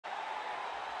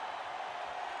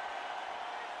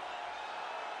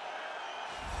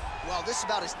Well, this is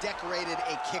about as decorated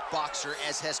a kickboxer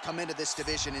as has come into this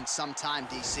division in some time,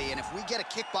 DC. And if we get a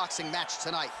kickboxing match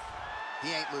tonight,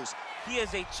 he ain't losing. He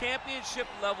is a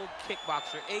championship-level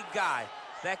kickboxer, a guy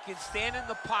that can stand in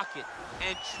the pocket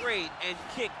and trade and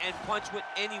kick and punch with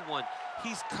anyone.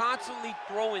 He's constantly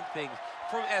throwing things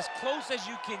from as close as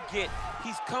you can get.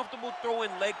 He's comfortable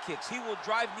throwing leg kicks. He will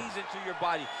drive knees into your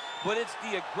body, but it's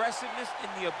the aggressiveness and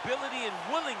the ability and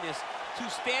willingness to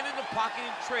stand in the pocket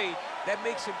and trade that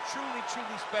makes him truly,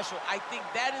 truly special. I think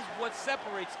that is what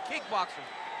separates kickboxers,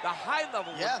 the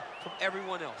high-level ones, from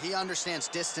everyone else. He understands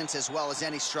distance as well as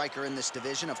any striker in this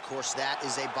division. Of course, that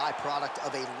is a byproduct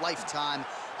of a lifetime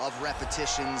of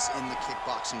repetitions in the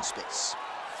kickboxing space.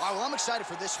 All right, well, I'm excited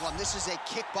for this one. This is a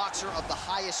kickboxer of the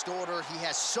highest order. He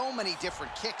has so many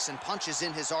different kicks and punches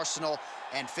in his arsenal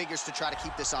and figures to try to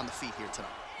keep this on the feet here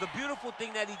tonight. The beautiful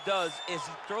thing that he does is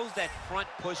he throws that front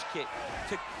push kick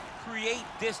to create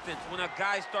distance when a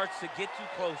guy starts to get too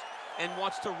close and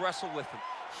wants to wrestle with him.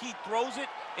 He throws it,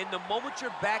 and the moment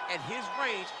you're back at his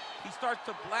range, he starts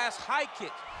to blast high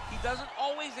kicks. He doesn't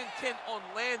always intend on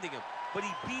landing him, but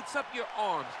he beats up your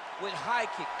arms with high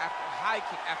kick after high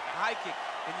kick after high kick.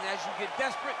 And then as you get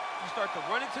desperate, you start to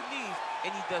run into knees,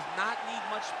 and he does not need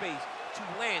much space to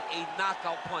land a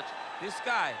knockout punch. This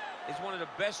guy is one of the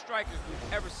best strikers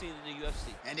we've ever seen in the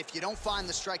UFC. And if you don't find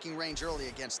the striking range early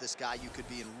against this guy, you could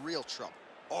be in real trouble.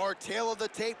 Our tail of the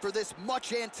tape for this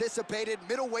much-anticipated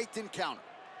middleweight encounter.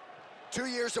 2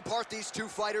 years apart, these two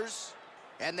fighters,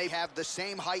 and they have the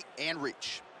same height and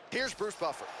reach. Here's Bruce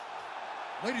Buffer.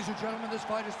 Ladies and gentlemen, this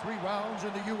fight is 3 rounds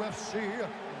in the UFC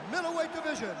middleweight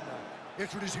division.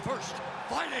 Introducing first,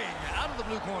 fighting out of the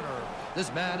blue corner.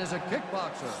 This man is a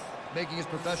kickboxer, making his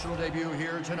professional debut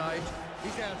here tonight. He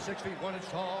stands 6 feet 1 inch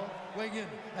tall, weighing in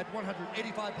at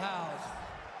 185 pounds.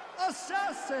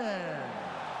 Assassin!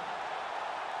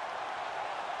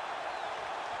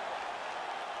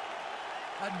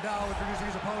 And now introducing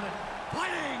his opponent,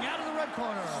 fighting out of the red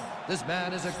corner. This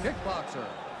man is a kickboxer,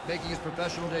 making his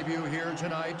professional debut here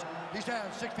tonight. He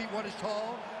stands 6 feet 1 inch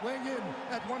tall, weighing in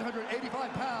at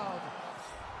 185 pounds.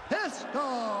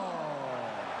 Pistol!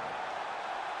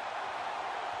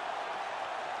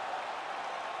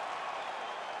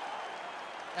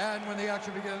 And when the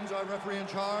action begins, our referee in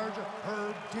charge,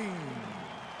 Herb Dean.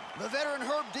 The veteran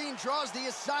Herb Dean draws the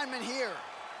assignment here.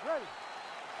 Ready.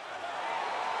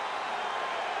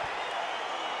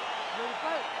 Ready to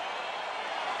fight.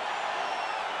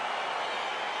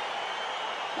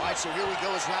 All right, so here we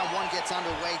go as round 1 gets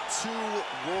underway. 2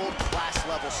 world-class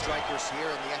level strikers here,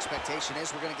 and the expectation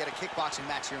is we're going to get a kickboxing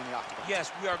match here in the octagon.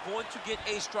 Yes, we are going to get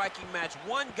a striking match.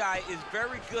 One guy is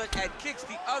very good at kicks.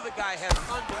 The other guy has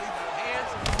unbelievable hands.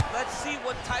 Let's see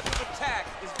what type of attack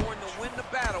is going to win the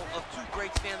battle of 2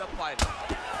 great stand-up fighters.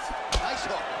 Nice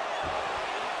hook.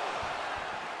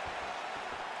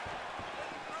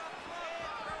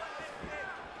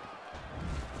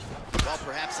 Well,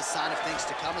 perhaps a sign of things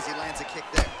to come as he lands a kick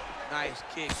there. Nice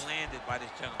kick landed by this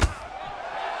gentleman.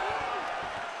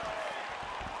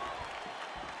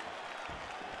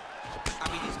 I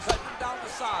mean, he's cutting down the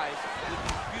sides with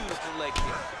these beautiful leg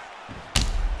kicks.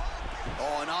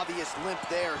 Oh, an obvious limp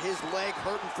there. His leg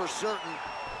hurting for certain.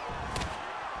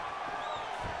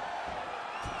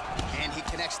 And he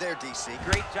connects there, DC.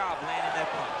 Great job landing that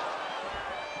punch.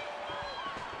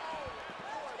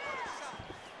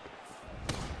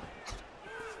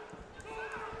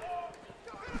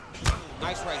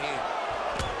 Nice right hand.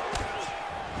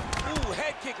 Ooh,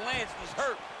 head kick lands, he's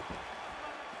hurt.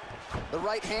 The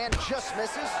right hand just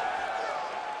misses.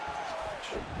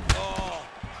 Oh.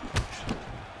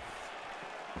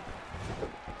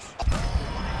 There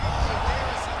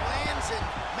as he lands, and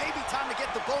maybe time to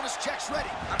get the bonus checks ready.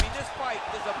 I mean, this fight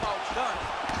is about done.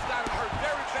 He's got him hurt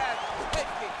very bad with his head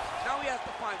kick. Now he has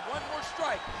to find one more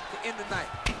strike to end the night.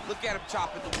 Look at him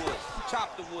chopping the wood.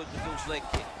 Chop the wood with those leg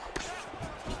kicks.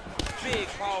 Big,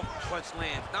 powerful punch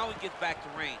lands. Now he gets back to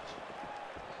range.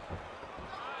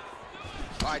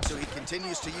 All right, so he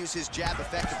continues to use his jab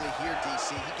effectively here,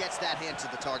 DC. He gets that hand to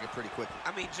the target pretty quickly.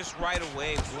 I mean, just right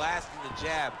away, blasting the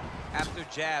jab after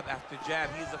jab after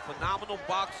jab. He's a phenomenal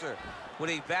boxer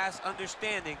with a vast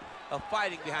understanding of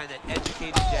fighting behind that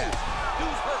educated jab.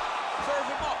 Dude's hurt. Serve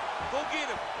him up. Go get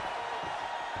him.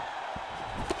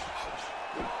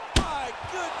 My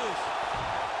goodness.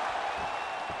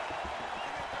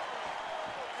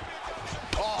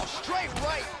 Oh, straight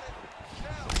right.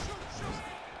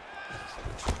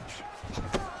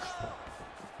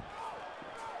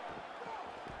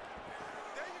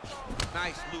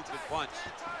 Nice looping punch.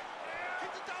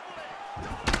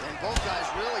 And both guys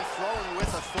really throwing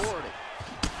with authority.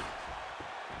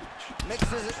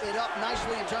 Mixes it up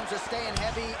nicely in terms of staying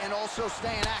heavy and also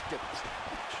staying active.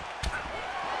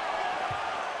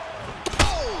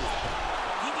 Oh!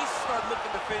 He needs to start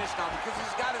looking to finish now because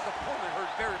he's got his opponent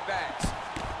hurt very bad.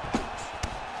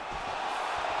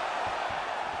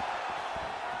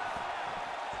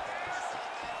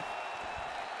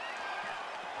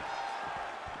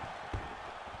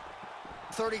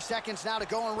 Seconds now to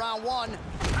go in round one.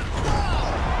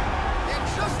 Oh! And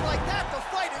just like that, the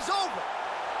fight is over.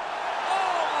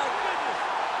 Oh, my goodness.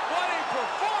 What a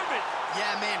performance.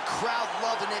 Yeah, man, crowd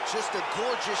loving it. Just a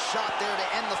gorgeous shot there to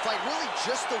end the fight. Really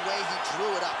just the way he drew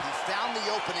it up. He found the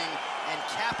opening and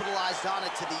capitalized on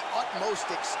it to the utmost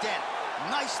extent.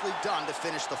 Nicely done to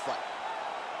finish the fight.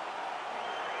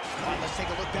 All right, let's take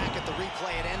a look back at the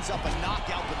replay. It ends up a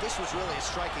knockout, but this was really a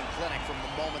striking clinic from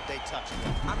the moment they touched it.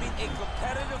 I mean, a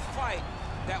competitive fight.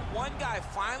 That one guy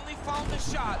finally found the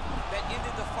shot that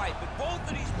ended the fight. But both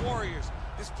of these warriors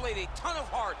displayed a ton of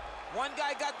heart. One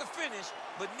guy got the finish,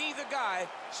 but neither guy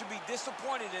should be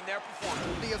disappointed in their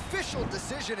performance. The official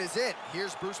decision is in.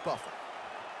 Here's Bruce Buffer.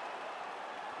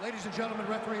 Ladies and gentlemen,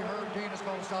 referee Herb Dean has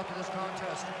called a stop to this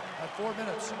contest at 4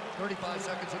 minutes, 35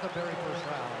 seconds of the very first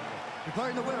round.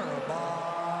 Declaring the winner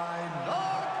by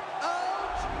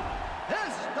knockout,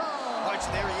 Pistol! All right, so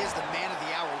there he is, the man of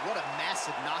the hour. What a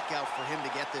massive knockout for him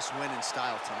to get this win in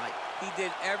style tonight. He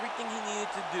did everything he needed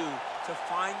to do to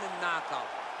find the knockout.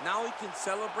 Now he can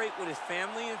celebrate with his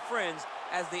family and friends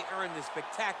as they earn this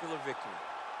spectacular victory.